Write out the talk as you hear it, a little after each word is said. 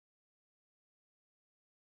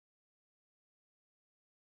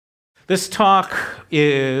This talk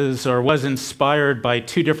is or was inspired by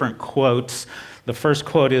two different quotes. The first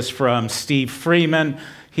quote is from Steve Freeman.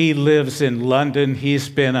 He lives in London. He's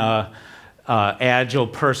been a Agile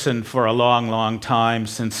person for a long, long time,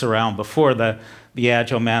 since around before the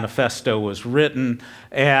Agile Manifesto was written.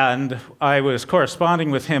 And I was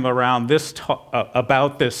corresponding with him around this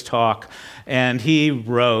about this talk, and he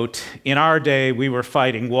wrote, "In our day, we were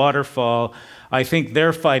fighting waterfall. I think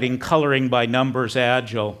they're fighting coloring by numbers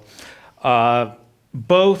Agile."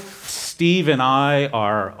 Both Steve and I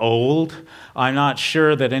are old. I'm not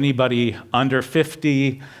sure that anybody under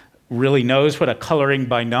 50 really knows what a coloring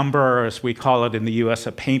by number, or as we call it in the US,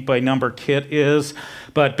 a paint by number kit is.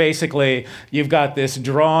 But basically, you've got this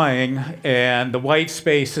drawing, and the white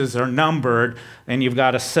spaces are numbered, and you've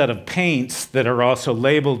got a set of paints that are also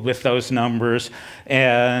labeled with those numbers,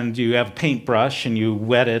 and you have a paintbrush, and you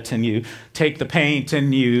wet it, and you take the paint,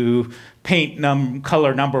 and you paint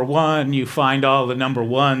color number one, you find all the number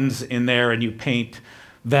ones in there, and you paint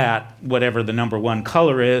that, whatever the number one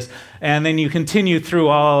color is, and then you continue through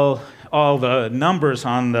all the numbers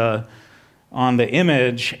on the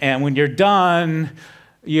image, and when you're done,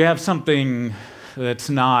 you have something that's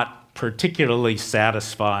not particularly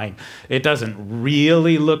satisfying. It doesn't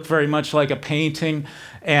really look very much like a painting,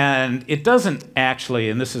 and it doesn't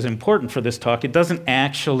actually, and this is important for this talk, it doesn't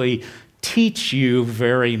actually teach you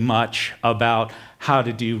very much about how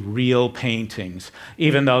to do real paintings,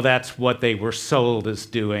 even though that's what they were sold as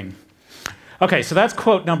doing. Okay, so that's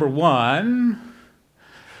quote number one.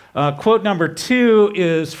 Quote number two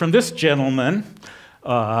is from this gentleman.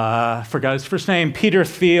 I forgot his first name, Peter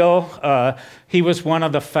Thiel. He was one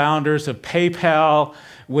of the founders of PayPal,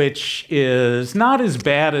 which is not as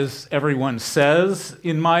bad as everyone says,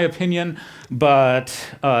 in my opinion,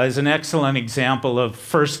 but is an excellent example of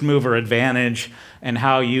first mover advantage and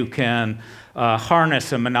how you can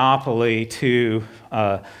harness a monopoly to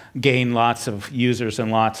gain lots of users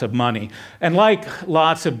and lots of money. And like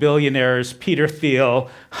lots of billionaires, Peter Thiel,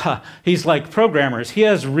 he's like programmers. He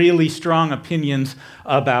has really strong opinions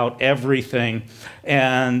about everything.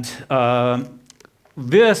 And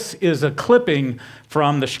this is a clipping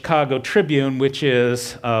from the Chicago Tribune, which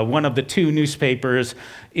is one of the two newspapers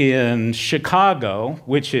in Chicago,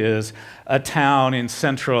 which is a town in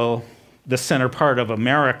the center part of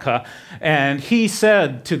America. And he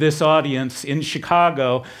said to this audience in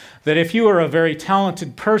Chicago that if you are a very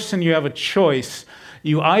talented person, you have a choice.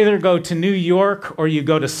 You either go to New York or you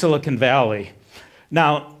go to Silicon Valley.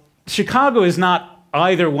 Now, Chicago is not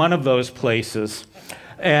either one of those places.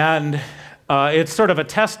 And it's sort of a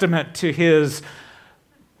testament to his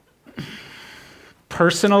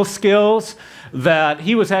personal skills that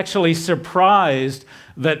he was actually surprised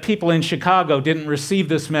that people in Chicago didn't receive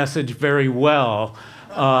this message very well.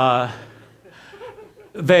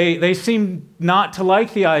 They seemed not to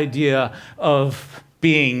like the idea of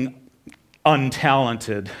being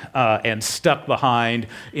untalented and stuck behind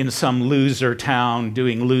in some loser town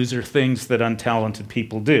doing loser things that untalented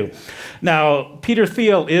people do. Now, Peter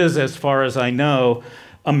Thiel is, as far as I know,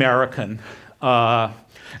 American.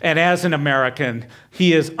 And as an American,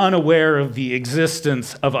 he is unaware of the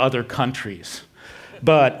existence of other countries.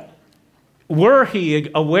 But were he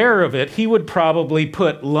aware of it, he would probably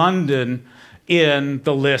put London in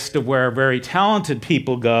the list of where very talented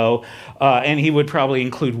people go, and he would probably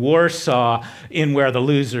include Warsaw in where the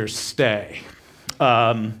losers stay.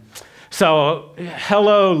 So,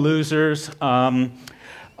 hello, losers. I'm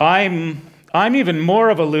even more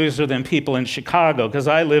of a loser than people in Chicago, because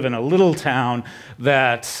I live in a little town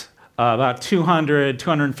that's about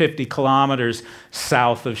 250 kilometers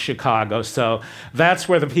south of Chicago. So that's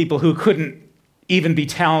where the people who couldn't even be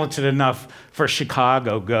talented enough for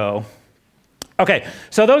Chicago go. Okay,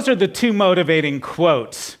 so those are the two motivating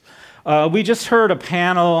quotes. We just heard a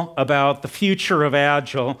panel about the future of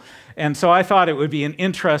Agile, and so I thought it would be an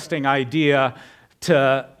interesting idea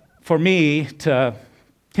for me to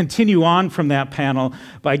continue on from that panel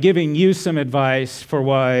by giving you some advice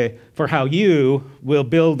for how you will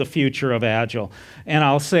build the future of Agile. And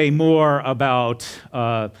I'll say more about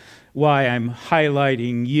why I'm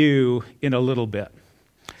highlighting you in a little bit.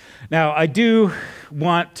 Now, I do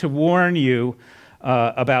want to warn you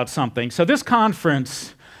about something. So this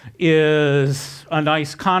conference is a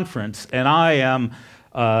nice conference, and I am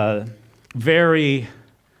very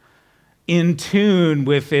in tune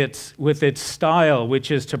with its style,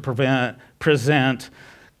 which is to present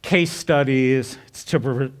case studies, it's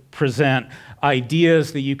to present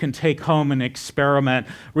ideas that you can take home and experiment,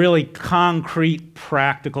 really concrete,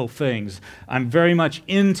 practical things. I'm very much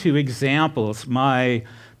into examples. My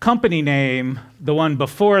company name, the one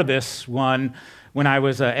before this one, when I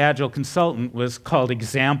was an Agile consultant was called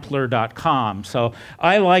Exemplar.com. So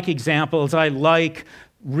I like examples, I like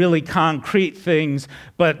really concrete things,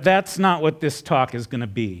 but that's not what this talk is going to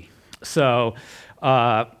be. So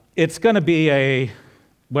it's going to be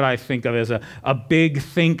what I think of as a big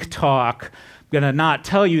think talk. I'm going to not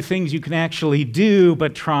tell you things you can actually do,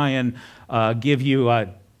 but try and give you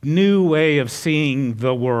a new way of seeing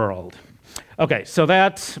the world. Okay, so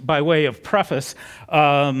that's by way of preface.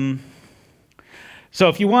 So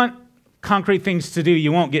if you want concrete things to do,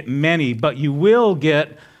 you won't get many, but you will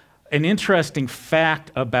get an interesting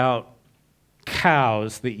fact about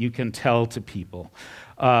cows that you can tell to people.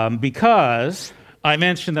 Because I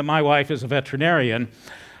mentioned that my wife is a veterinarian.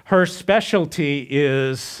 Her specialty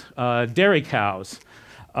is dairy cows.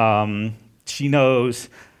 She knows,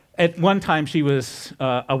 at one time she was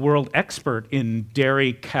a world expert in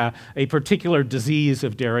dairy cow, a particular disease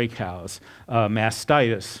of dairy cows,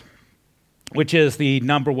 mastitis, which is the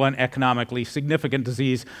 #1 economically significant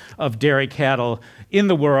disease of dairy cattle in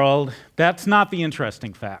the world. That's not the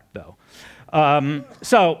interesting fact, though.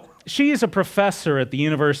 So she is a professor at the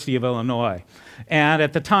University of Illinois. And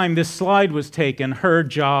at the time this slide was taken, her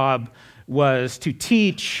job was to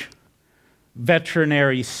teach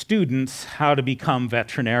veterinary students how to become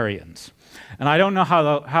veterinarians. And I don't know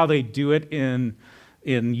how they do it in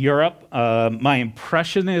Europe. My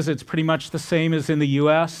impression is it's pretty much the same as in the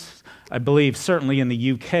US. I believe certainly in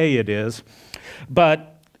the UK it is.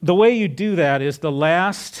 But the way you do that is the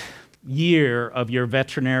last year of your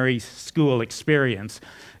veterinary school experience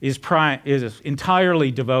is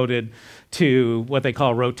entirely devoted to what they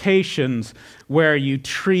call rotations, where you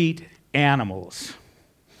treat animals,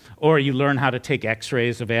 or you learn how to take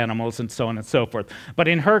x-rays of animals and so on and so forth. But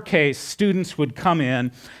in her case, students would come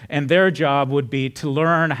in and their job would be to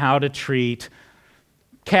learn how to treat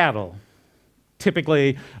cattle.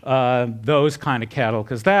 Typically, those kind of cattle,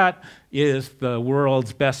 because that is the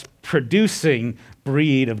world's best producing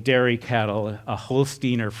breed of dairy cattle, a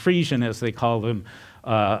Holstein or Friesian, as they call them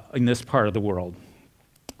in this part of the world.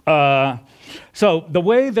 So the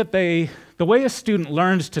way a student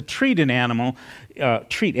learns to treat an animal,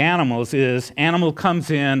 treat animals, is animal comes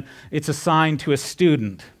in, it's assigned to a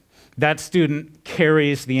student. That student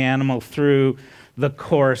carries the animal through the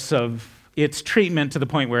course of its treatment to the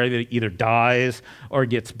point where it either dies or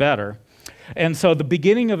gets better. And so the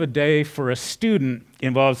beginning of a day for a student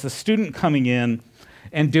involves the student coming in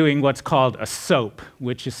and doing what's called a SOAP,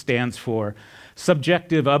 which stands for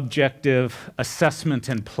Subjective, Objective, Assessment,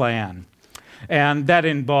 and Plan. And that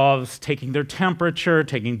involves taking their temperature,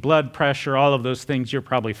 taking blood pressure, all of those things you're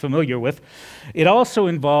probably familiar with. It also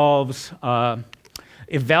involves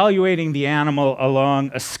evaluating the animal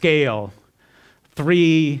along a scale,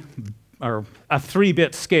 a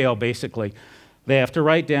 3-bit scale, basically. They have to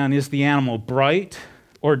write down, is the animal bright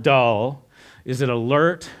or dull? Is it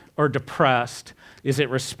alert or depressed? Is it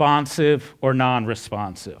responsive or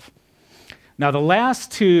non-responsive? Now, the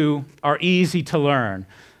last two are easy to learn.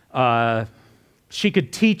 She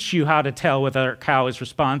could teach you how to tell whether a cow is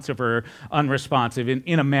responsive or unresponsive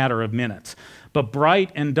in a matter of minutes. But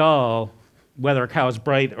bright and dull, whether a cow is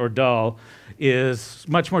bright or dull, is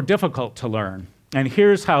much more difficult to learn. And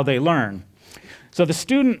here's how they learn. So the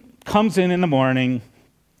student comes in the morning,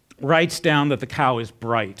 writes down that the cow is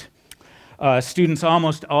bright. Students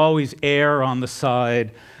almost always err on the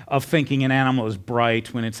side of thinking an animal is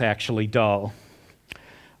bright when it's actually dull.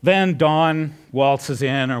 Then Dawn waltzes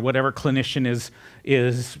in, or whatever clinician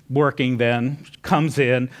is working then, comes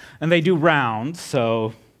in, and they do rounds.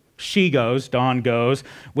 So Dawn goes,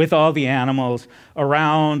 with all the animals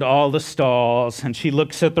around all the stalls, and she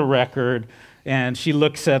looks at the record, and she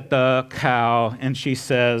looks at the cow, and she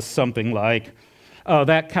says something like, oh,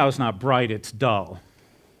 that cow's not bright, it's dull.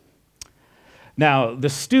 Now, the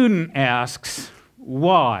student asks,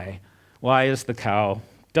 why? Why is the cow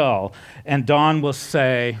dull? And Dawn will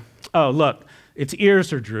say, oh, look, its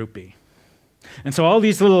ears are droopy. And so all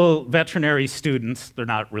these little veterinary students, they're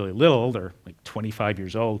not really little, they're like 25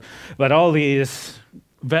 years old, but all these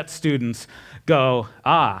vet students go,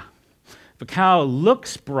 if a cow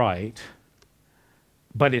looks bright,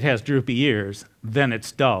 but it has droopy ears, then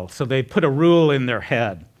it's dull. So they put a rule in their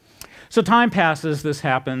head. So time passes, this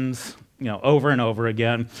happens over and over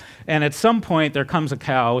again, and at some point there comes a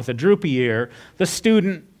cow with a droopy ear. The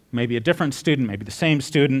student, maybe a different student, maybe the same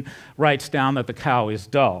student, writes down that the cow is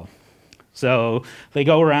dull. So they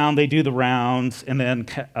go around, they do the rounds, and then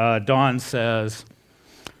Dawn says,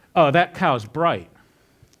 oh, that cow's bright.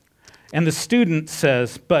 And the student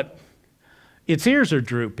says, but its ears are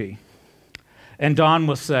droopy. And Dawn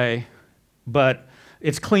will say, but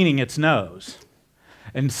it's cleaning its nose.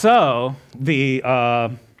 And so the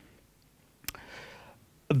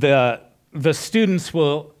students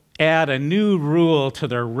will add a new rule to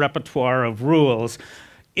their repertoire of rules.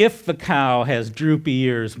 If the cow has droopy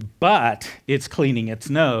ears, but it's cleaning its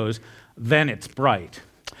nose, then it's bright.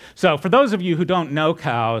 So for those of you who don't know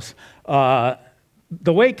cows,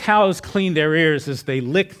 the way cows clean their ears is they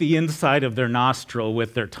lick the inside of their nostril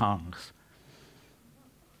with their tongues.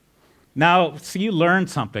 Now, so you learned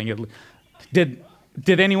something. Did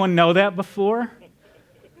anyone know that before?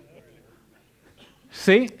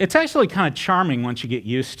 See, it's actually kind of charming once you get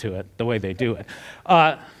used to it, the way they do it.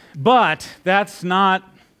 But that's not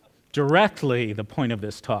directly the point of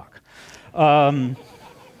this talk.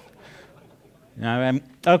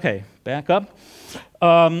 Okay, back up.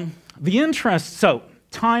 So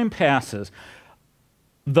time passes.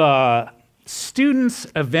 The students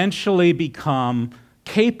eventually become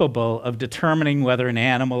capable of determining whether an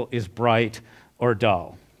animal is bright or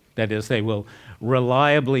dull. That is, they will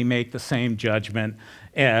reliably make the same judgment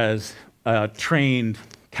as a trained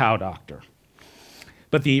cow doctor.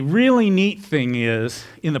 But the really neat thing is,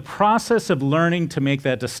 in the process of learning to make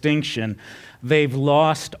that distinction, they've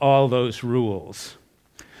lost all those rules.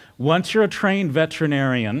 Once you're a trained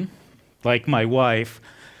veterinarian, like my wife,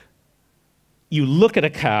 you look at a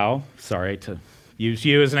cow, sorry to use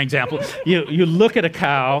you as an example, you look at a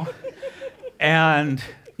cow and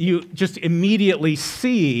you just immediately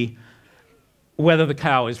see whether the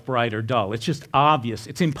cow is bright or dull. It's just obvious.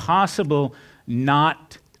 It's impossible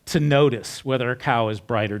not to notice whether a cow is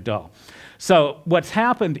bright or dull. So what's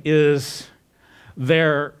happened is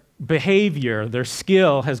their behavior, their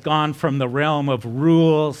skill has gone from the realm of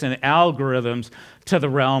rules and algorithms to the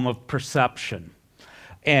realm of perception.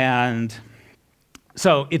 And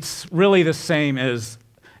so it's really the same as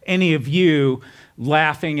any of you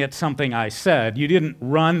laughing at something I said. You didn't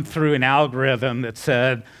run through an algorithm that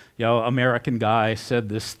said, you know, American guy said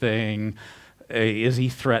this thing. Is he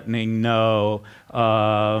threatening? No.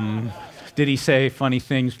 Did he say funny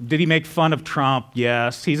things? Did he make fun of Trump?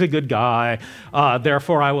 Yes. He's a good guy.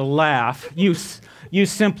 Therefore, I will laugh. You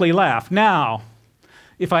simply laugh. Now,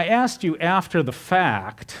 if I asked you after the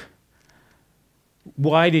fact,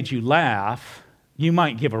 why did you laugh? You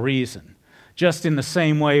might give a reason. Just in the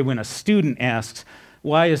same way when a student asks,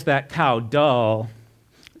 why is that cow dull?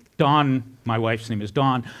 Dawn, my wife's name is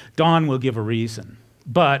Dawn, Dawn will give a reason.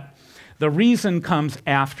 But the reason comes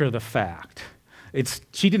after the fact.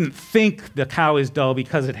 She didn't think the cow is dull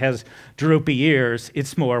because it has droopy ears.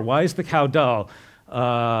 It's more, why is the cow dull?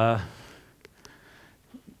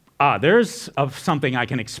 There's something I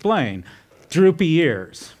can explain. Droopy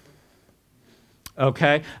ears.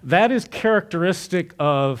 Okay? That is characteristic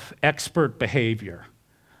of expert behavior.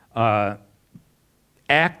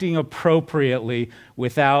 Acting appropriately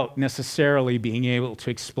without necessarily being able to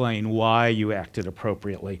explain why you acted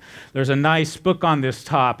appropriately. There's a nice book on this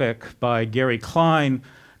topic by Gary Klein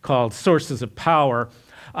called Sources of Power.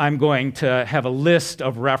 I'm going to have a list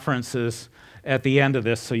of references at the end of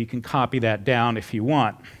this so you can copy that down if you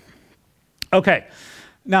want. Okay,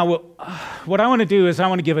 now what I want to do is I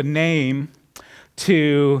want to give a name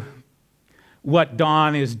to what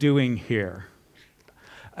Dawn is doing here.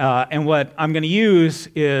 And what I'm going to use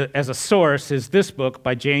as a source is this book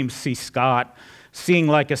by James C. Scott, Seeing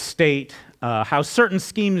Like a State, How Certain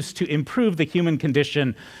Schemes to Improve the Human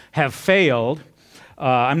Condition Have Failed.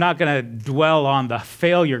 I'm not going to dwell on the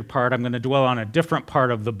failure part. I'm going to dwell on a different part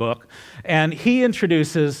of the book. And he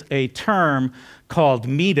introduces a term called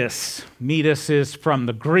metis. Metis is from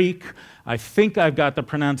the Greek. I think I've got the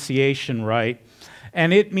pronunciation right.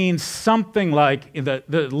 And it means something like,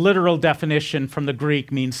 the literal definition from the Greek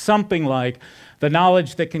means something like the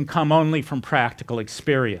knowledge that can come only from practical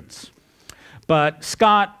experience. But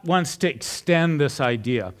Scott wants to extend this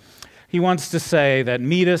idea. He wants to say that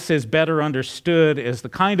metis is better understood as the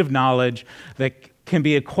kind of knowledge that can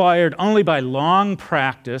be acquired only by long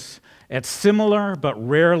practice at similar but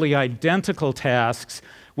rarely identical tasks,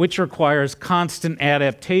 which requires constant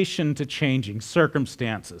adaptation to changing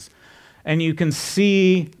circumstances. And you can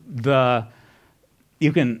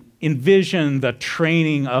envision the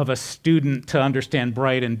training of a student to understand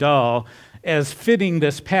bright and dull as fitting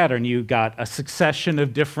this pattern. You've got a succession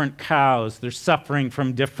of different cows. They're suffering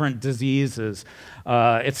from different diseases,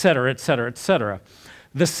 et cetera, et cetera, et cetera.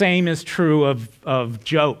 The same is true of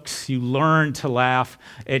jokes. You learn to laugh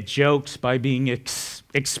at jokes by being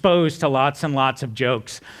exposed to lots and lots of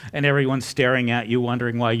jokes, and everyone's staring at you,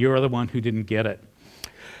 wondering why you're the one who didn't get it.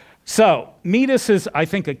 So, metis is, I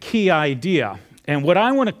think, a key idea. And what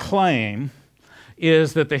I want to claim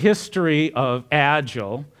is that the history of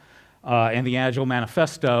Agile and the Agile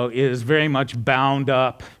Manifesto is very much bound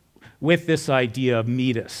up with this idea of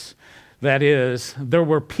metis. That is, there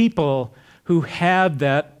were people who had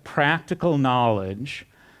that practical knowledge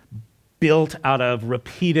built out of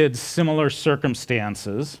repeated similar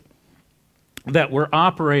circumstances that were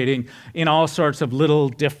operating in all sorts of little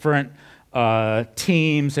different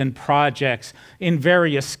teams and projects in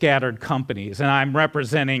various scattered companies. And I'm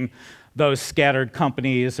representing those scattered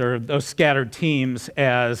companies or those scattered teams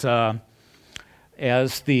as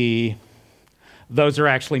those are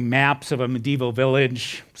actually maps of a medieval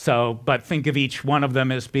village. But think of each one of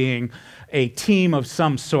them as being a team of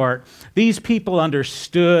some sort. These people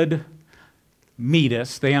understood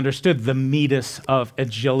metis. They understood the metis of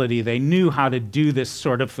agility. They knew how to do this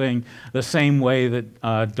sort of thing the same way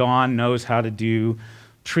that Dawn knows how to do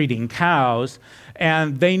treating cows.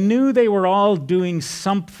 And they knew they were all doing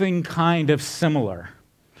something kind of similar.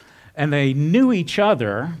 And they knew each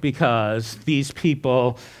other because these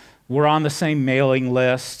people were on the same mailing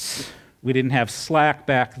lists. We didn't have Slack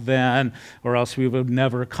back then, or else we would have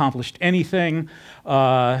never accomplished anything. They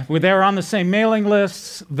were on the same mailing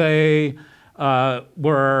lists. They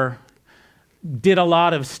did a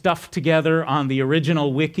lot of stuff together on the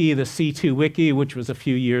original wiki, the C2 wiki, which was a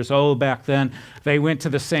few years old back then. They went to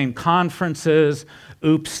the same conferences,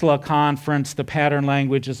 OOPSLA conference, the Pattern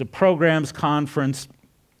Languages of Programs conference.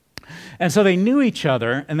 And so they knew each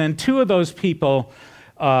other, and then two of those people,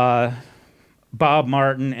 Bob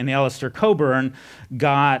Martin and Alistair Coburn,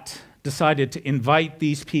 decided to invite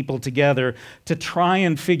these people together to try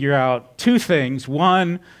and figure out two things.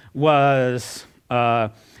 One was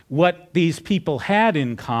what these people had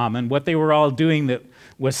in common, what they were all doing that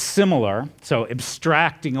was similar, so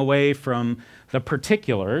abstracting away from the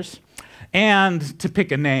particulars, and to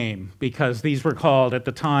pick a name, because these were called, at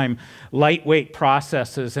the time, lightweight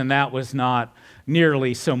processes, and that was not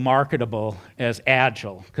nearly so marketable as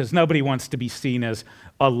agile, because nobody wants to be seen as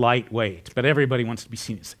a lightweight, but everybody wants to be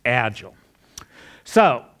seen as agile.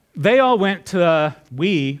 So we all went to a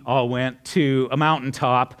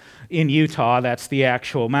mountaintop in Utah. That's the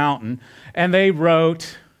actual mountain. And we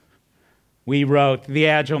wrote the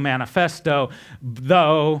Agile Manifesto,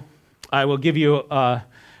 though I will give you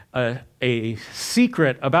a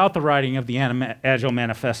secret about the writing of the Agile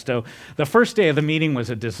Manifesto. The first day of the meeting was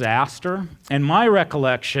a disaster, and my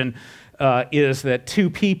recollection is that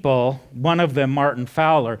two people, one of them, Martin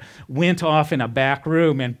Fowler, went off in a back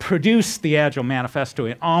room and produced the Agile Manifesto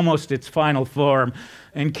in almost its final form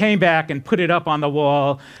and came back and put it up on the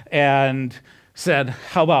wall and said,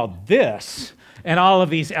 "How about this?" And all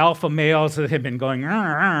of these alpha males that had been going,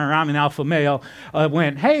 "I'm an alpha male,"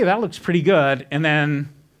 went, "Hey, that looks pretty good," and then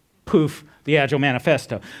poof, the Agile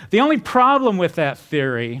Manifesto. The only problem with that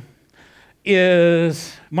theory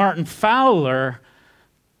is Martin Fowler,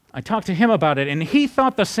 I talked to him about it, and he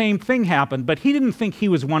thought the same thing happened, but he didn't think he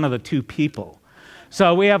was one of the two people.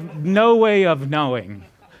 So we have no way of knowing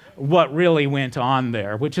what really went on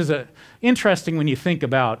there, which is interesting when you think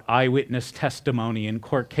about eyewitness testimony in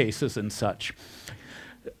court cases and such.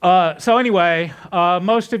 So anyway,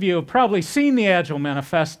 most of you have probably seen the Agile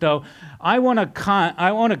Manifesto. I want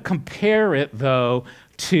to compare it, though,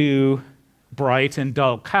 to bright and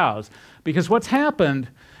dull cows, because what's happened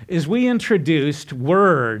is we introduced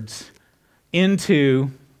words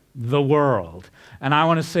into the world. And I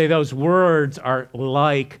want to say those words are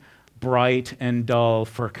like bright and dull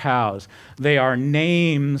for cows. They are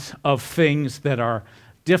names of things that are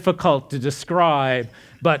difficult to describe,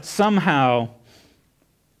 but somehow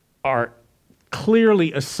are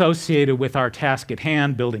clearly associated with our task at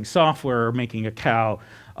hand, building software or making a cow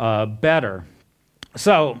better.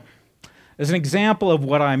 So, as an example of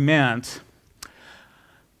what I meant,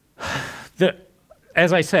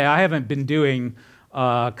 as I say, I haven't been doing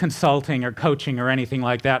consulting or coaching or anything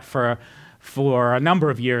like that for a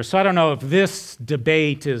number of years, so I don't know if this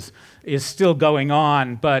debate is still going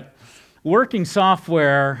on, but working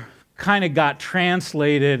software kind of got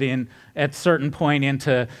translated at certain point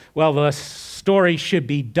into, well, the story should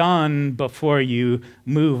be done before you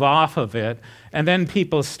move off of it. And then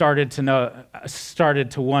people started to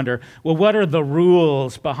wonder, well, what are the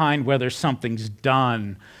rules behind whether something's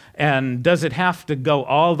done? And does it have to go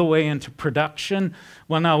all the way into production?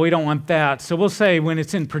 Well, no, we don't want that. So we'll say when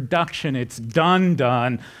it's in production, it's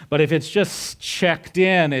done. But if it's just checked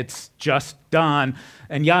in, it's just done,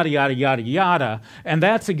 and yada, yada, yada, yada. And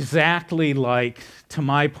that's exactly like, to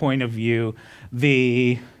my point of view,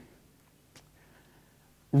 the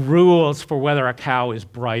rules for whether a cow is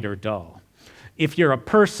bright or dull. If you're a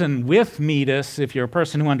person with metis, if you're a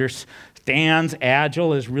person who understands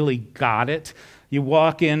Agile, has really got it, you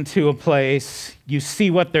walk into a place, you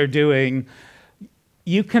see what they're doing,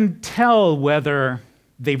 you can tell whether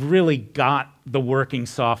they've really got the working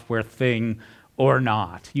software thing or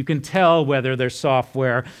not. You can tell whether their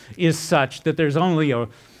software is such that there's only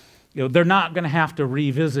they're not going to have to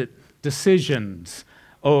revisit decisions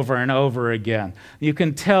over and over again. You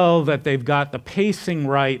can tell that they've got the pacing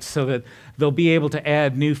right so that they'll be able to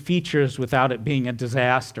add new features without it being a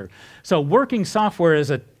disaster. So working software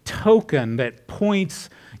is a token that points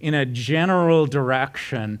in a general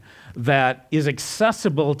direction that is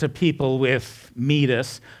accessible to people with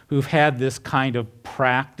meatus who've had this kind of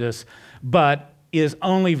practice, but is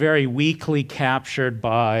only very weakly captured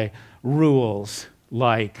by rules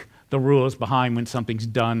like the rules behind when something's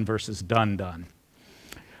done versus done.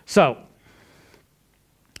 So,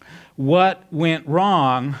 what went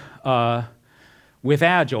wrong with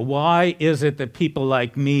Agile? Why is it that people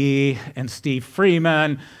like me and Steve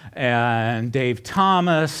Freeman and Dave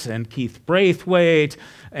Thomas and Keith Braithwaite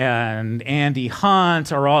and Andy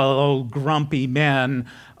Hunt are all old grumpy men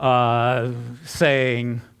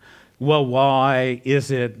saying, well, why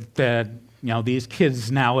is it that these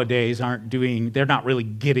kids nowadays they're not really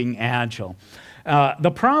getting Agile?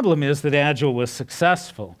 The problem is that Agile was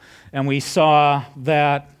successful, and we saw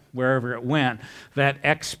that wherever it went, that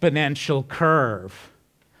exponential curve.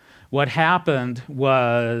 What happened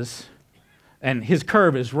was, and his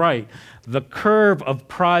curve is right, the curve of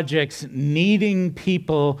projects needing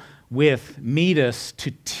people with meatus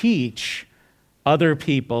to teach other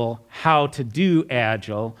people how to do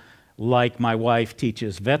Agile, like my wife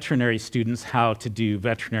teaches veterinary students how to do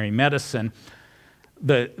veterinary medicine,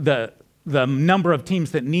 the number of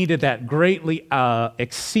teams that needed that greatly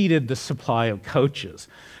exceeded the supply of coaches.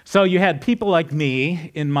 So you had people like me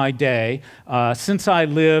in my day. Since I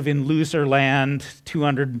live in loser land,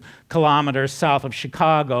 200 kilometers south of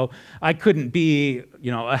Chicago, I couldn't be,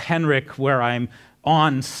 a Henrik where I'm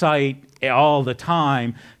on site all the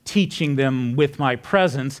time teaching them with my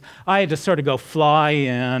presence. I had to sort of go fly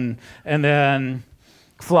in and then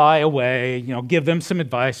fly away, give them some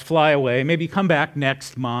advice, fly away, maybe come back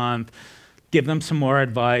next month, give them some more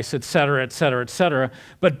advice, et cetera, et cetera, et cetera.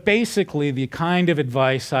 But basically, the kind of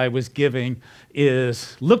advice I was giving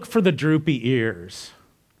is look for the droopy ears.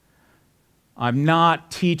 I'm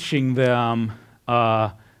not teaching them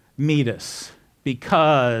meatus,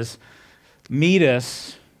 because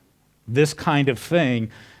meatus, this kind of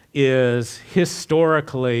thing, is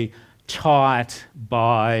historically taught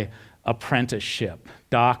by apprenticeship.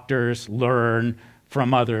 Doctors learn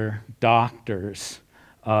from other doctors.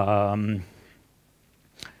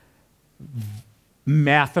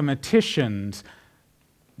 Mathematicians,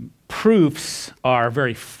 proofs are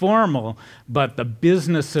very formal, but the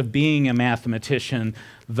business of being a mathematician,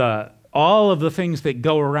 all of the things that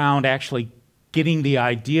go around actually getting the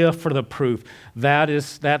idea for the proof,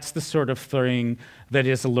 that's the sort of thing that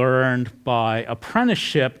is learned by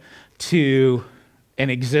apprenticeship to an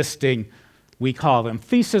existing, we call them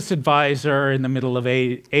thesis advisor. In the Middle of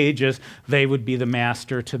Ages, they would be the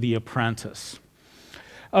master to the apprentice.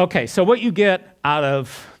 Okay, so what you get out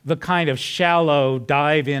of the kind of shallow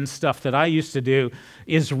dive-in stuff that I used to do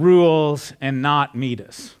is rules and not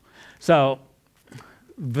meatus. So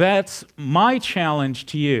that's my challenge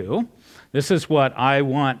to you. This is what I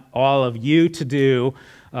want all of you to do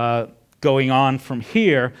going on from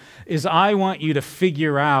here, is I want you to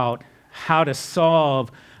figure out how to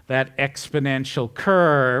solve that exponential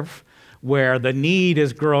curve where the need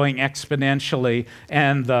is growing exponentially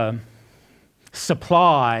and the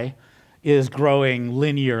supply is growing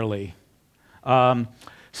linearly.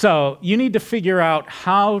 So you need to figure out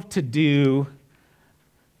how to do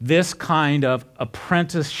this kind of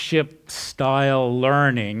apprenticeship-style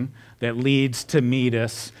learning that leads to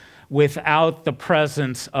meatus without the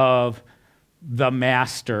presence of the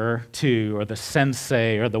master or the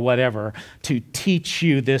sensei or the whatever to teach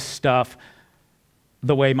you this stuff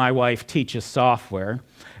the way my wife teaches software.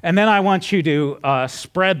 And then I want you to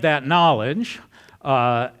spread that knowledge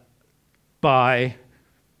by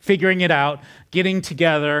figuring it out, getting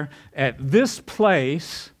together at this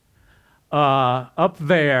place up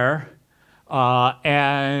there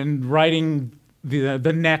and writing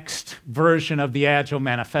the next version of the Agile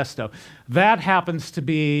Manifesto. That happens to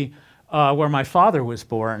be where my father was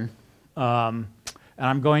born. And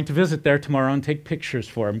I'm going to visit there tomorrow and take pictures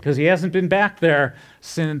for him, because he hasn't been back there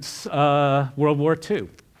since World War II.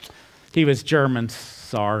 He was German,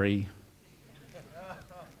 sorry.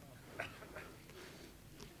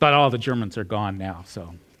 But all the Germans are gone now,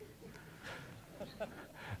 so.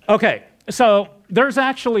 Okay, so there's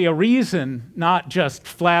actually a reason, not just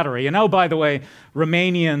flattery. And oh, by the way,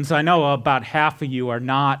 Romanians, I know about half of you are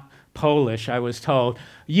not Polish, I was told.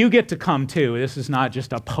 You get to come too. This is not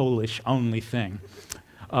just a Polish-only thing.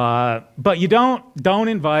 But you don't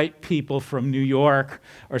invite people from New York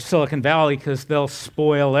or Silicon Valley because they'll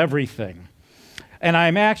spoil everything. And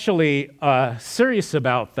I'm actually serious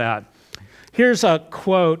about that. Here's a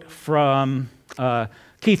quote from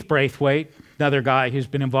Keith Braithwaite, another guy who's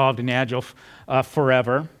been involved in Agile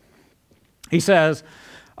forever. He says,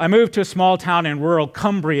 I moved to a small town in rural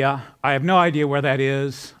Cumbria. I have no idea where that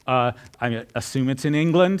is. I assume it's in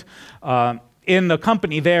England. In the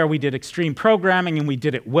company there, we did extreme programming, and we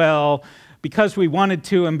did it well because we wanted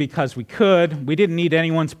to and because we could. We didn't need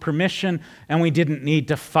anyone's permission, and we didn't need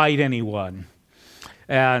to fight anyone.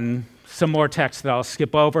 And some more text that I'll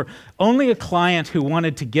skip over. Only a client who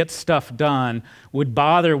wanted to get stuff done would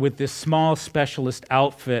bother with this small specialist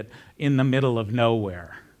outfit in the middle of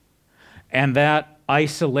nowhere. And that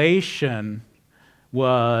isolation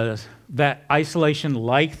like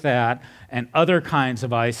that and other kinds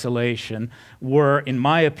of isolation were, in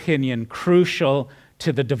my opinion, crucial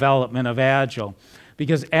to the development of Agile.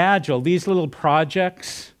 Because Agile, these little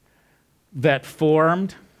projects that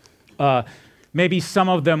formed, maybe some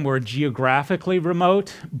of them were geographically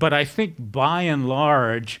remote, but I think by and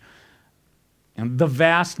large, and the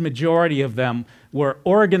vast majority of them were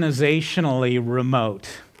organizationally remote.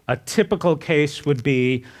 A typical case would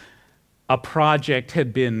be a project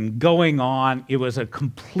had been going on, it was a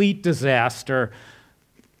complete disaster.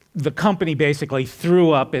 The company basically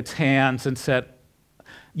threw up its hands and said,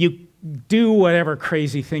 you do whatever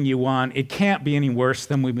crazy thing you want, it can't be any worse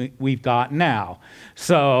than we've got now.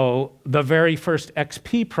 So the very first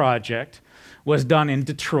XP project was done in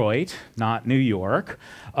Detroit, not New York,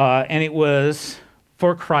 and it was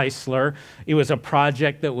for Chrysler. It was a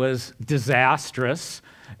project that was disastrous.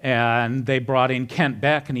 And they brought in Kent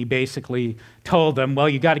Beck, and he basically told them, well,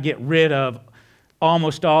 you got to get rid of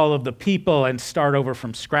almost all of the people and start over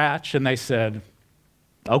from scratch. And they said,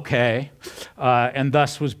 okay. And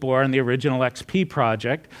thus was born the original XP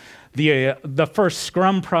project. The first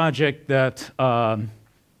Scrum project that Ken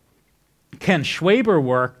Schwaber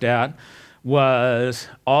worked at was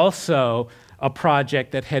also a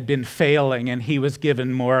project that had been failing, and he was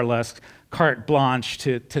given more or less carte blanche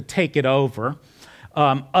to take it over.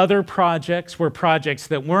 Other projects were projects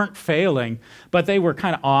that weren't failing, but they were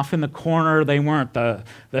kind of off in the corner. They weren't the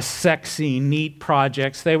sexy, neat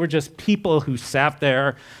projects. They were just people who sat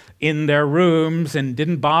there in their rooms and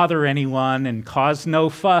didn't bother anyone and caused no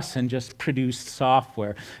fuss and just produced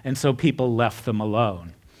software. And so people left them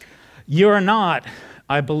alone. You're not,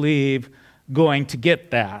 I believe, going to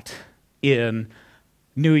get that in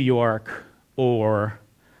New York or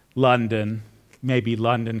London. Maybe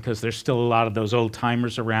London, because there's still a lot of those old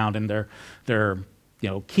timers around, and they're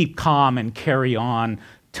keep calm and carry on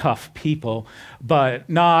tough people, but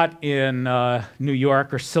not in New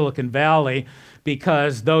York or Silicon Valley,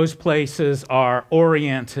 because those places are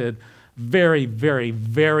oriented very, very,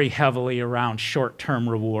 very heavily around short-term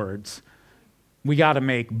rewards. We got to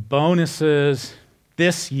make bonuses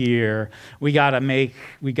this year. We got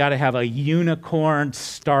to have a unicorn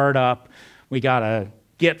startup. We got to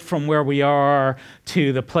get from where we are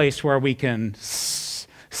to the place where we can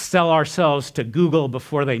sell ourselves to Google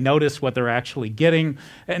before they notice what they're actually getting,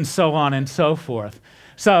 and so on and so forth.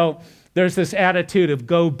 So there's this attitude of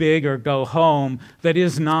go big or go home that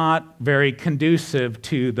is not very conducive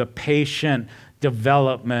to the patient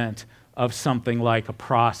development of something like a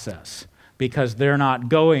process, because they're not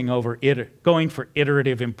going for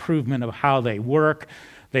iterative improvement of how they work.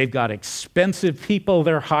 They've got expensive people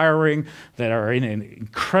they're hiring that are in an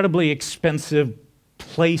incredibly expensive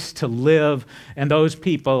place to live, and those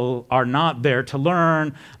people are not there to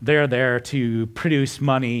learn. They're there to produce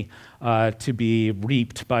money to be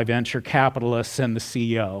reaped by venture capitalists and the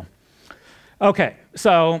CEO. Okay,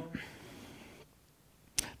 so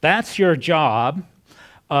that's your job.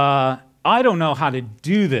 I don't know how to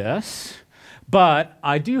do this, but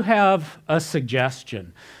I do have a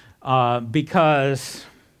suggestion because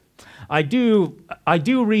I do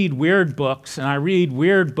read weird books, and I read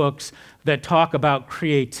weird books that talk about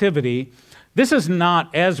creativity. This is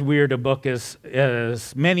not as weird a book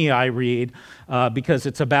as many I read because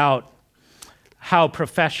it's about how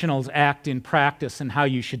professionals act in practice and how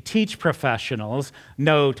you should teach professionals,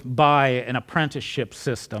 note, by an apprenticeship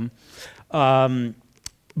system.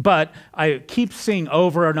 But I keep seeing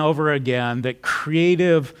over and over again that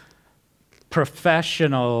creative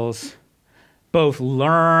professionals both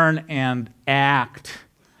learn and act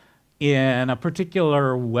in a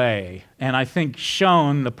particular way. And I think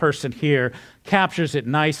Schoen, the person here, captures it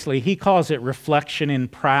nicely. He calls it reflection in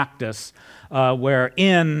practice, where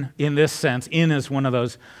in this sense, in is one of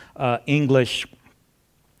those English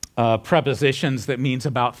prepositions that means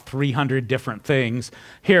about 300 different things.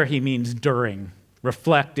 Here he means during,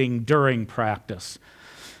 reflecting during practice.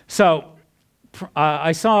 So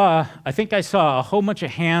I think I saw a whole bunch of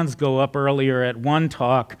hands go up earlier at one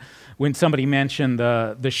talk when somebody mentioned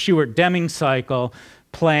the Shewhart-Deming cycle.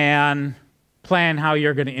 Plan how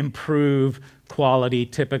you're going to improve quality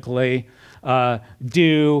typically.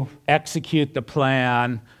 Do, execute the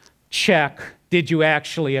plan, check, did you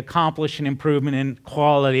actually accomplish an improvement in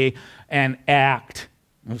quality, and act,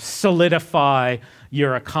 solidify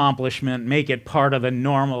your accomplishment, make it part of the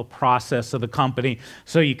normal process of the company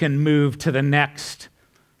so you can move to the next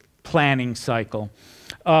planning cycle.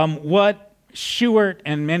 What Shewhart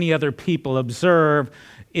and many other people observe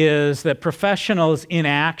is that professionals in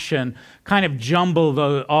action kind of jumble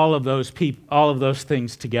all of those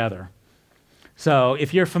things together. So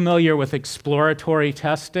if you're familiar with exploratory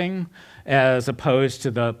testing as opposed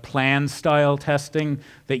to the plan-style testing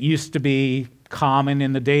that used to be common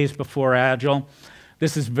in the days before Agile,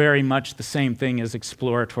 this is very much the same thing as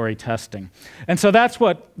exploratory testing. And so that's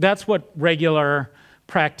what regular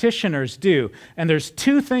practitioners do. And there's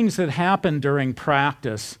two things that happen during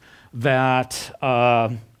practice that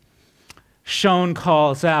Schoen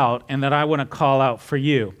calls out and that I want to call out for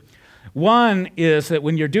you. One is that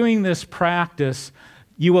when you're doing this practice,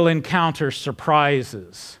 you will encounter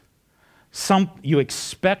surprises. You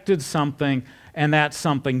expected something, and that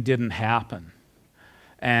something didn't happen.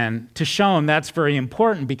 And to Schoen, that's very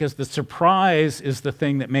important because the surprise is the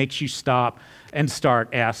thing that makes you stop and start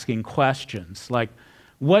asking questions. Like,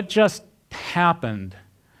 what just happened?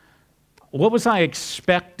 What was I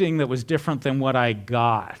expecting that was different than what I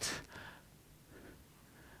got?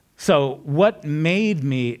 So what made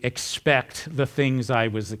me expect the things I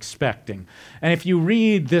was expecting? And if you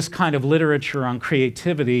read this kind of literature on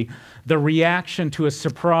creativity, the reaction to a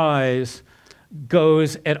surprise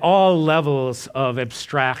goes at all levels of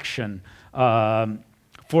abstraction.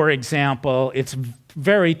 For example, it's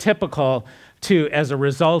very typical to, as a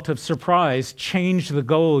result of surprise, change the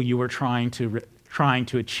goal you were trying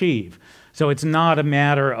to achieve. So it's not a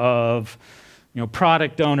matter of,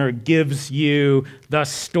 product owner gives you the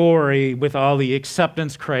story with all the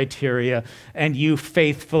acceptance criteria and you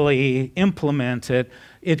faithfully implement it.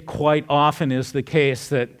 It quite often is the case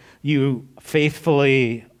that you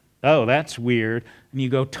faithfully, oh, that's weird, and you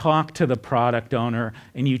go talk to the product owner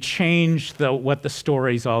and you change what the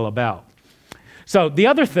story's all about. So the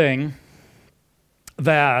other thing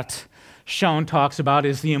that Schoen talks about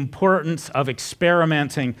is the importance of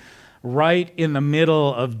experimenting right in the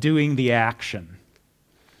middle of doing the action.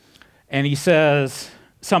 And he says,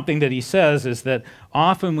 something that he says is that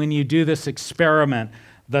often when you do this experiment,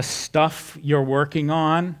 the stuff you're working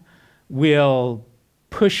on will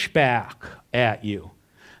push back at you.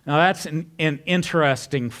 Now that's an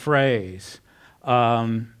interesting phrase.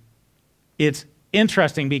 It's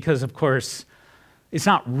interesting because, of course, it's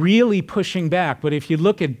not really pushing back, but if you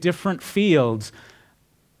look at different fields,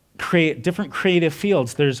 different creative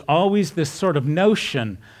fields, there's always this sort of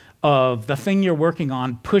notion of the thing you're working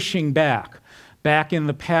on pushing back. Back in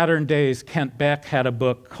the pattern days, Kent Beck had a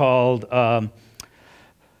book called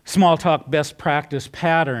Small Talk Best Practice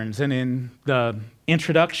Patterns, and in the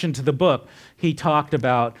introduction to the book, he talked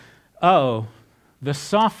about, oh, the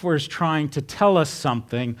software's trying to tell us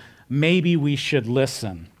something, maybe we should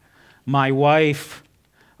listen. My wife,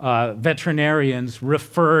 veterinarians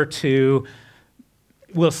refer to,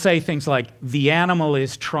 will say things like, the animal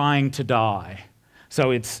is trying to die.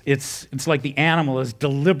 So it's like the animal is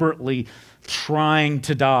deliberately trying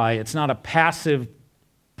to die. It's not a passive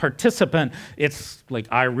participant. It's like,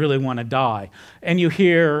 I really want to die. And you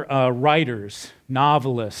hear writers,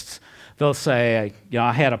 novelists, they'll say,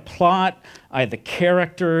 I had a plot, I had the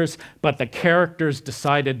characters, but the characters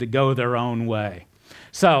decided to go their own way.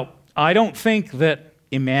 So I don't think that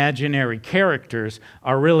imaginary characters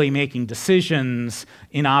are really making decisions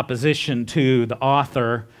in opposition to the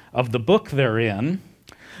author of the book they're in,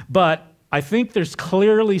 but I think there's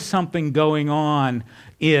clearly something going on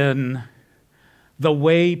in the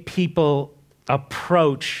way people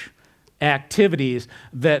approach activities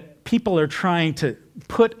that people are trying to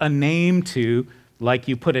put a name to, like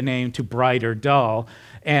you put a name to bright or dull,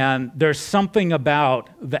 and there's something about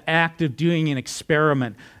the act of doing an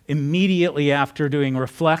experiment immediately after doing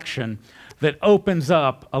reflection that opens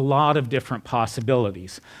up a lot of different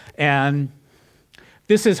possibilities. And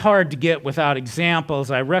this is hard to get without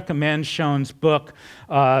examples. I recommend Schoen's book.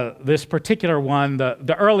 This particular one,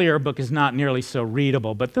 the earlier book is not nearly so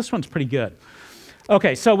readable, but this one's pretty good.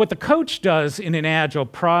 Okay, so what the coach does in an Agile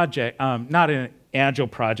project, not in an Agile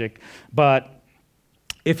project, but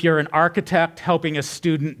if you're an architect helping a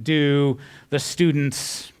student do the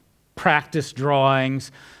student's practice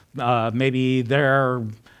drawings, maybe they're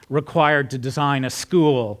required to design a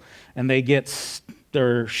school, and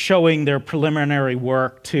they're showing their preliminary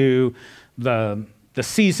work to the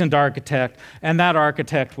seasoned architect, and that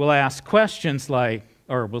architect will ask questions like,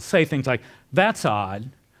 or will say things like, "That's odd,"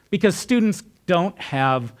 because students don't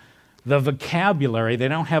have the vocabulary, they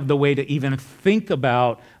don't have the way to even think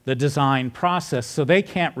about the design process, so they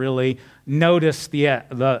can't really notice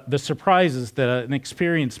the surprises that an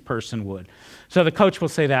experienced person would. So the coach will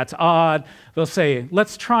say, "That's odd." They'll say,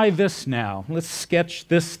 "Let's try this now. Let's sketch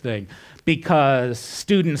this thing," because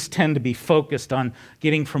students tend to be focused on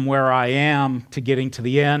getting from where I am to getting to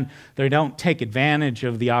the end. They don't take advantage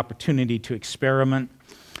of the opportunity to experiment.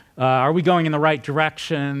 Are we going in the right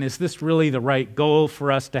direction? Is this really the right goal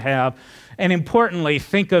for us to have? And importantly,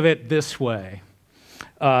 think of it this way.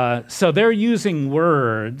 So they're using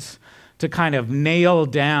words to kind of nail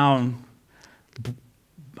down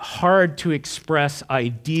hard to express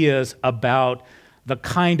ideas about the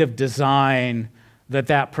kind of design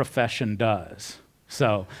that profession does.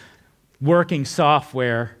 So working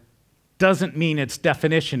software doesn't mean its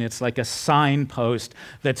definition. It's like a signpost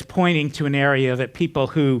that's pointing to an area that people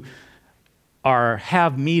who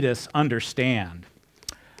have meet understand.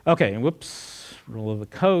 Okay, whoops, role of the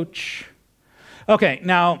coach. Okay,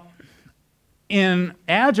 now in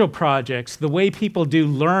Agile projects, the way people do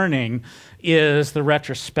learning is the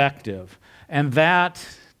retrospective, and that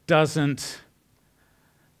doesn't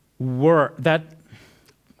work.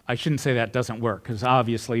 I shouldn't say that doesn't work, because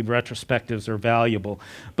obviously retrospectives are valuable,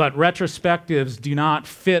 but retrospectives do not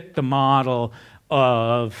fit the model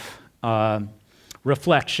of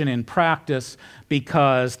reflection in practice,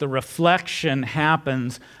 because the reflection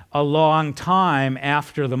happens a long time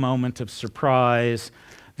after the moment of surprise.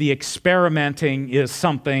 The experimenting is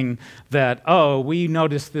something that, oh, we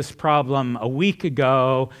noticed this problem a week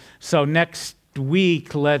ago, so next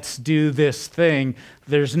week let's do this thing.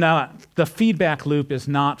 The feedback loop is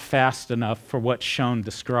not fast enough for what Schoen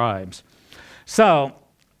describes. So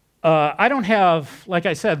I don't have, like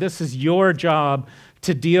I said, this is your job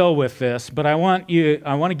to deal with this, but I want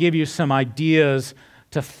to give you some ideas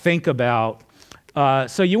to think about.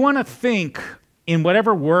 So you want to think in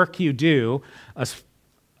whatever work you do.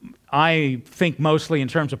 I think mostly in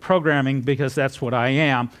terms of programming because that's what I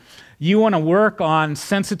am. You want to work on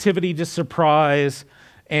sensitivity to surprise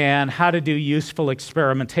and how to do useful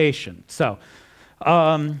experimentation. So,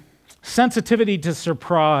 sensitivity to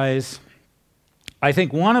surprise, I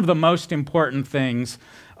think one of the most important things,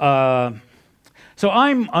 so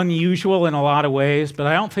I'm unusual in a lot of ways, but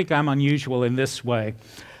I don't think I'm unusual in this way.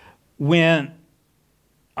 When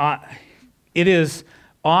it is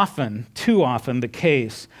often, too often, the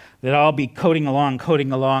case that I'll be coding along,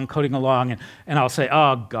 and I'll say,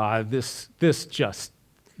 "Oh God, this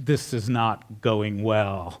is not going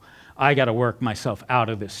well. I got to work myself out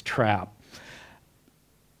of this trap."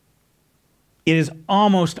 It is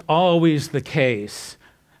almost always the case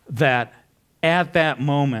that at that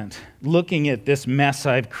moment, looking at this mess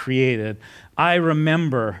I've created, I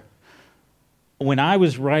remember when I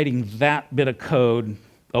was writing that bit of code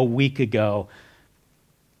a week ago,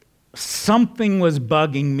 something was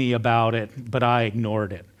bugging me about it, but I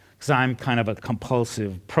ignored it, because I'm kind of a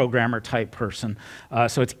compulsive programmer type person.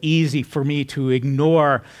 So it's easy for me to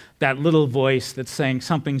ignore that little voice that's saying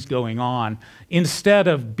something's going on instead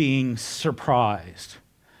of being surprised.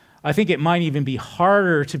 I think it might even be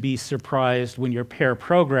harder to be surprised when you're pair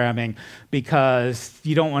programming, because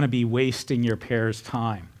you don't want to be wasting your pair's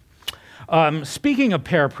time. Speaking of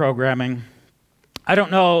pair programming, I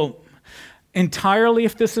don't know entirely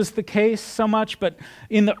if this is the case so much, but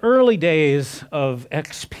in the early days of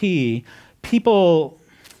XP,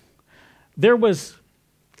 there was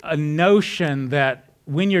a notion that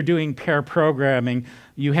when you're doing pair programming,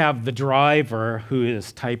 you have the driver who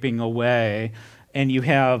is typing away, and you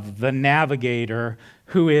have the navigator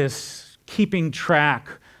who is keeping track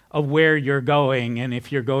of where you're going and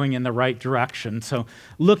if you're going in the right direction. So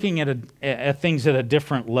looking at things at a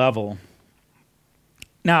different level.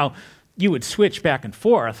 Now, you would switch back and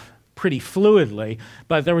forth pretty fluidly,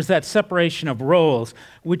 but there was that separation of roles,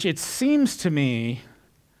 which it seems to me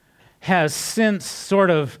has since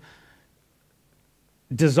sort of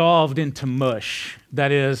dissolved into mush.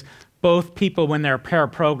 That is, both people, when they're pair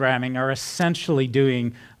programming, are essentially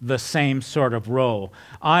doing the same sort of role.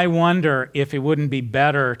 I wonder if it wouldn't be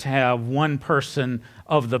better to have one person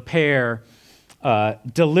of the pair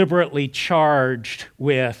deliberately charged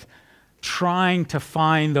with trying to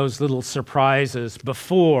find those little surprises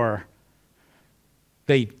before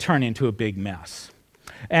they turn into a big mess.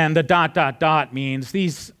 And the ... means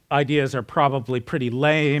these ideas are probably pretty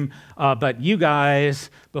lame, but you guys,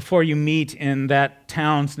 before you meet in that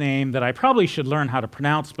town's name that I probably should learn how to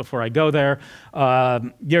pronounce before I go there,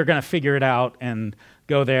 you're going to figure it out and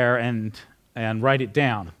go there and write it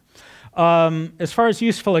down. As far as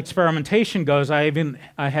useful experimentation goes, I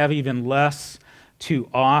have even less to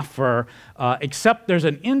offer, except there's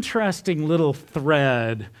an interesting little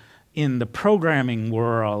thread in the programming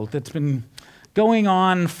world that's been going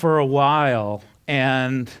on for a while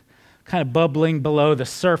and kind of bubbling below the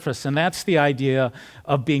surface, and that's the idea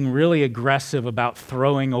of being really aggressive about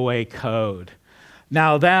throwing away code.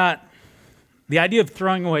 Now the idea of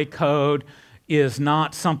throwing away code is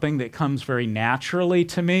not something that comes very naturally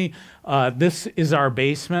to me. This is our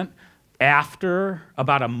basement after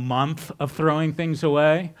about a month of throwing things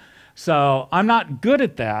away. So I'm not good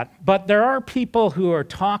at that, but there are people who are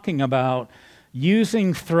talking about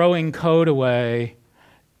using throwing code away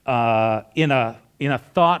in a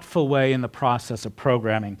thoughtful way in the process of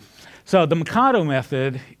programming. So the Mikado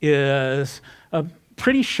method is a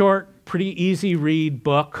pretty short, pretty easy read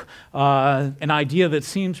book, an idea that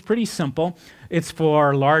seems pretty simple. It's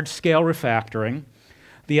for large-scale refactoring.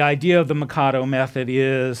 The idea of the Mikado method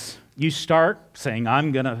is you start saying,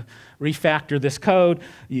 I'm going to refactor this code.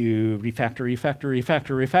 You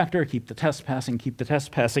refactor, keep the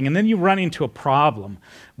test passing, and then you run into a problem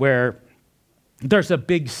where there's a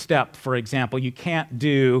big step, for example, you can't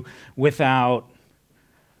do without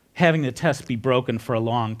having the test be broken for a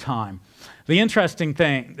long time. The interesting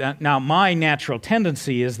thing, now my natural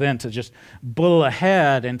tendency is then to just bull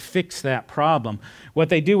ahead and fix that problem. What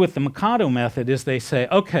they do with the Mikado method is they say,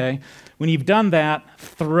 okay, when you've done that,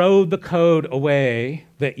 throw the code away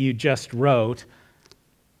that you just wrote,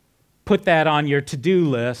 put that on your to-do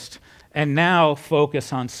list, and now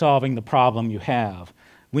focus on solving the problem you have.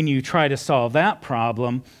 When you try to solve that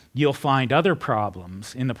problem, you'll find other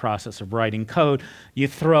problems in the process of writing code. You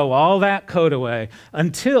throw all that code away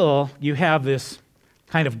until you have this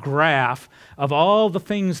kind of graph of all the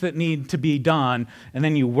things that need to be done, and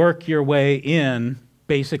then you work your way in,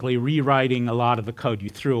 basically rewriting a lot of the code you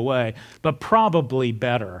threw away, but probably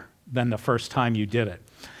better than the first time you did it.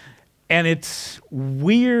 And it's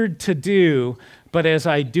weird to do, but as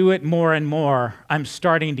I do it more and more, I'm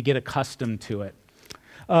starting to get accustomed to it.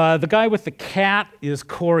 The guy with the cat is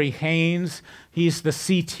Corey Haynes. He's the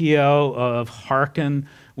CTO of Harken,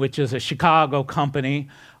 which is a Chicago company.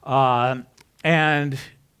 And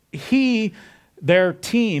their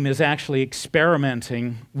team is actually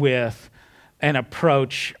experimenting with an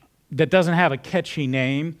approach that doesn't have a catchy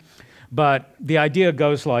name, but the idea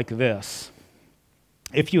goes like this.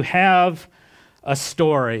 If you have a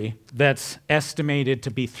story that's estimated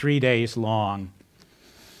to be 3 days long,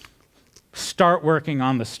 start working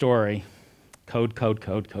on the story. Code. 5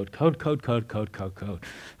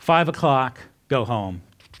 o'clock, go home.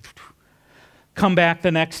 Come back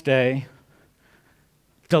the next day,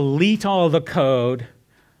 delete all the code,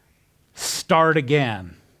 start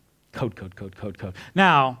again. Code.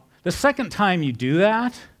 Now, the second time you do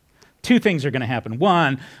that, two things are going to happen.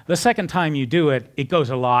 One, the second time you do it, it goes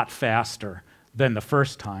a lot faster than the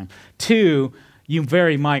first time. Two, you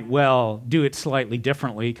very might well do it slightly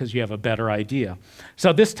differently because you have a better idea.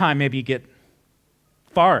 So this time, maybe you get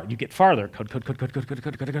farther.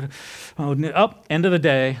 Code. Oh, end of the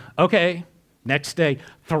day. Okay, next day,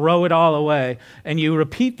 throw it all away. And you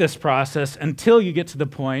repeat this process until you get to the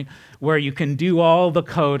point where you can do all the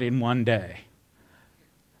code in one day.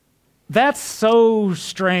 That's so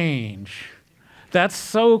strange. That's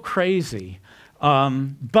so crazy.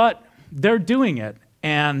 But they're doing it,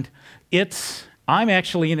 and I'm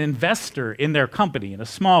actually an investor in their company in a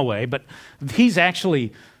small way, but he's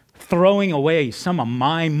actually throwing away some of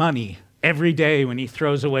my money every day when he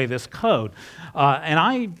throws away this code.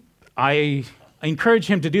 And I encourage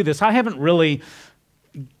him to do this. I haven't really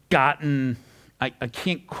I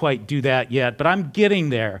can't quite do that yet, but I'm getting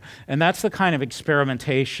there. And that's the kind of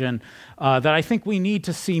experimentation that I think we need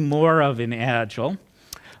to see more of in Agile.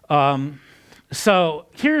 So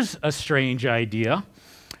here's a strange idea.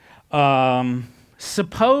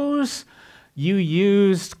 Suppose you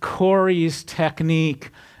used Corey's technique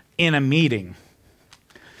in a meeting.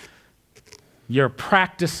 You're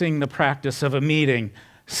practicing the practice of a meeting.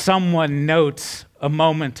 Someone notes a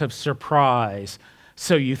moment of surprise.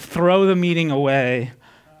 So you throw the meeting away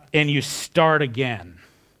and you start again.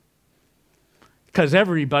 Because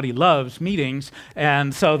everybody loves meetings,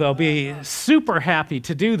 and so they'll be super happy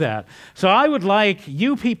to do that. So I would like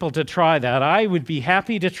you people to try that. I would be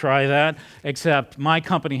happy to try that, except my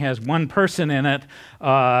company has one person in it,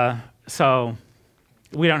 so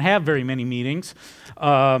we don't have very many meetings.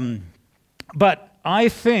 But I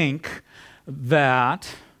think that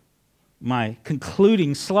my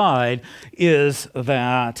concluding slide is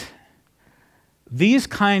that these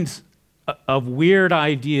kinds of weird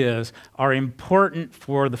ideas are important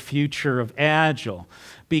for the future of Agile,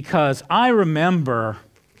 because I remember,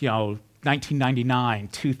 1999,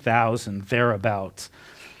 2000, thereabouts.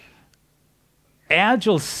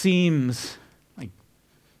 Agile seems like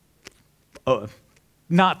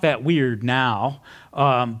not that weird now,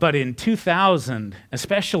 but in 2000,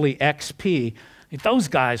 especially XP, those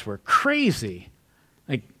guys were crazy.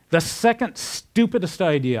 Like, the second stupidest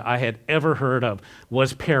idea I had ever heard of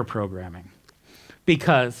was pair programming.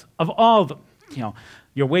 Because of all the,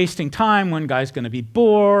 you're wasting time, one guy's going to be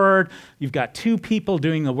bored, you've got two people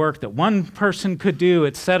doing the work that one person could do,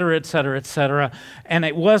 et cetera, et cetera, et cetera. And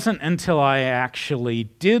it wasn't until I actually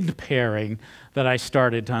did pairing that I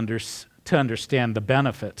started to understand the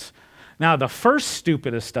benefits. Now, the first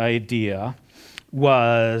stupidest idea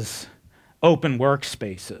was open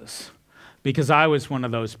workspaces, because I was one of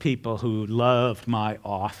those people who loved my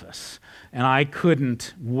office, and I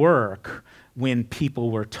couldn't work when people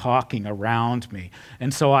were talking around me.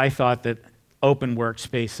 And so I thought that open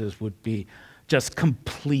workspaces would be just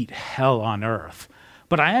complete hell on earth.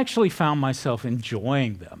 But I actually found myself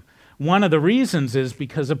enjoying them. One of the reasons is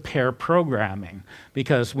because of pair programming,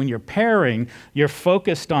 because when you're pairing, you're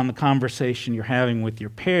focused on the conversation you're having with your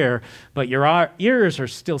pair, but your ears are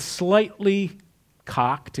still slightly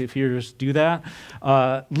cocked, if ears do that,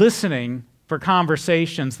 listening for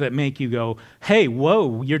conversations that make you go, hey,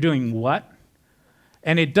 whoa, you're doing what?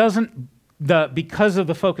 And it doesn't, because of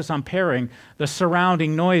the focus on pairing, the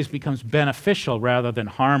surrounding noise becomes beneficial rather than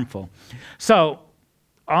harmful. So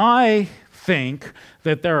I think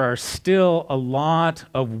that there are still a lot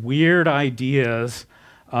of weird ideas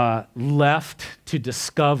left to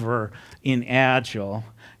discover in Agile,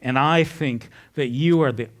 and I think that you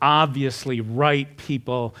are the obviously right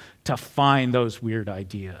people to find those weird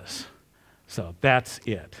ideas. So that's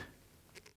it.